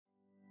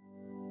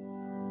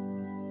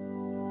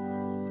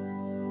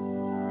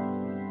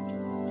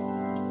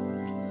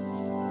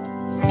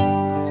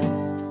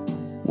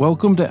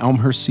Welcome to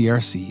Elmhurst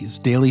CRC's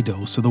Daily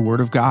Dose of the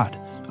Word of God.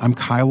 I'm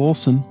Kyle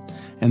Olson,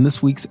 and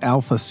this week's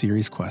Alpha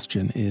Series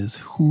question is,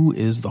 who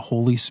is the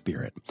Holy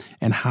Spirit,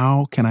 and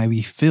how can I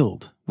be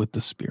filled with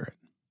the Spirit?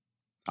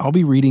 I'll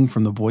be reading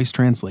from the Voice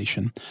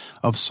translation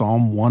of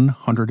Psalm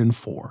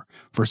 104,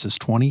 verses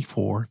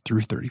 24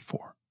 through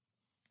 34.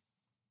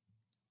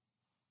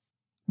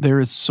 There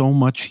is so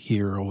much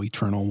here, O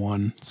Eternal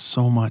One,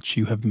 so much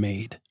you have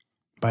made.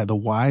 By the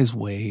wise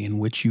way in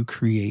which you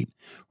create,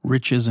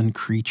 riches and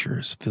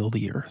creatures fill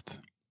the earth.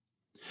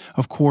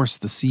 Of course,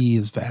 the sea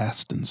is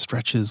vast and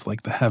stretches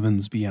like the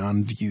heavens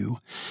beyond view,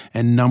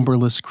 and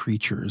numberless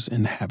creatures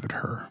inhabit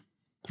her.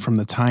 From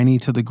the tiny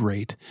to the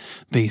great,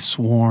 they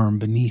swarm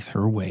beneath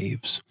her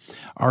waves.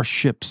 Our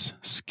ships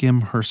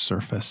skim her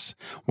surface,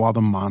 while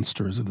the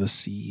monsters of the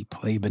sea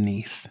play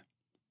beneath.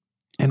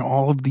 And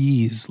all of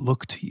these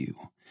look to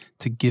you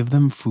to give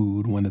them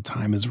food when the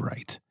time is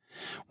right.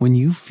 When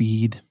you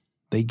feed,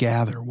 they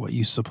gather what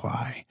you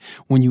supply.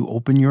 When you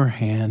open your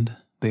hand,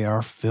 they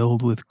are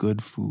filled with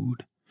good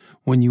food.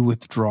 When you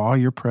withdraw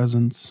your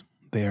presence,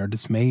 they are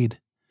dismayed.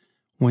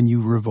 When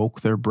you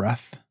revoke their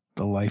breath,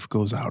 the life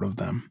goes out of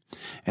them,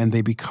 and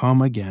they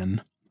become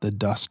again the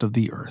dust of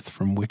the earth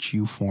from which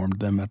you formed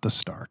them at the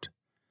start.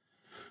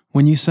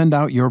 When you send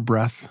out your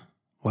breath,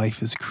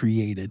 life is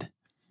created,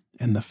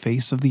 and the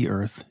face of the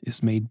earth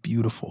is made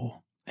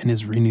beautiful and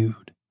is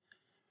renewed.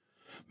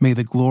 May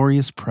the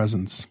glorious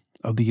presence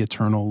of the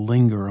Eternal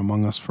linger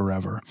among us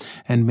forever,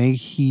 and may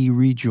He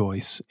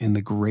rejoice in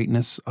the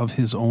greatness of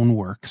His own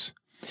works.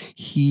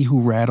 He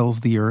who rattles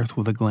the earth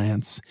with a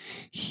glance,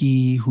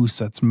 He who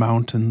sets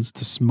mountains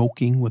to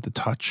smoking with a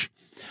touch.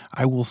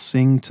 I will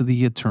sing to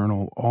the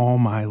Eternal all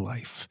my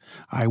life.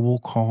 I will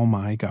call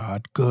my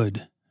God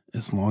good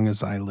as long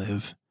as I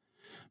live.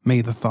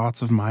 May the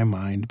thoughts of my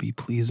mind be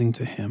pleasing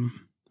to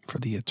Him, for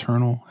the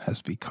Eternal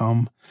has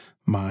become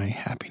my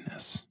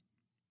happiness.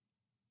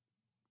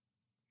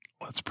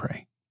 Let's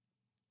pray.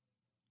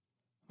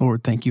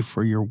 Lord, thank you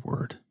for your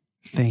word.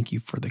 Thank you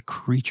for the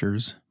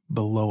creatures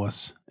below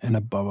us and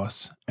above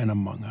us and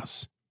among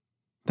us.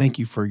 Thank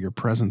you for your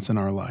presence in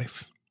our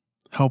life.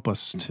 Help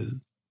us to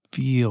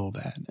feel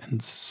that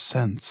and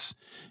sense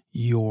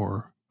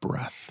your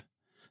breath,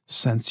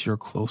 sense your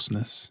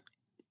closeness,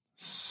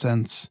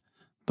 sense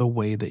the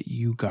way that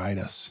you guide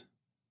us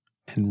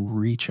and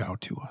reach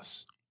out to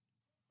us.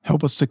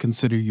 Help us to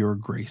consider your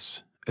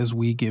grace as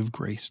we give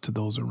grace to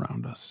those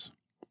around us.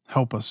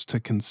 Help us to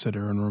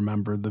consider and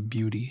remember the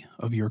beauty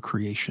of your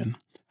creation.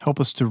 Help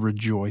us to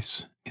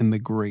rejoice in the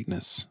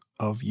greatness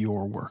of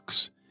your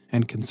works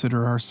and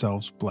consider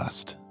ourselves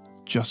blessed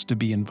just to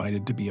be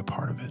invited to be a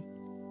part of it.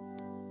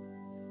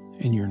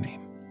 In your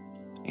name,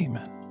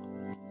 amen.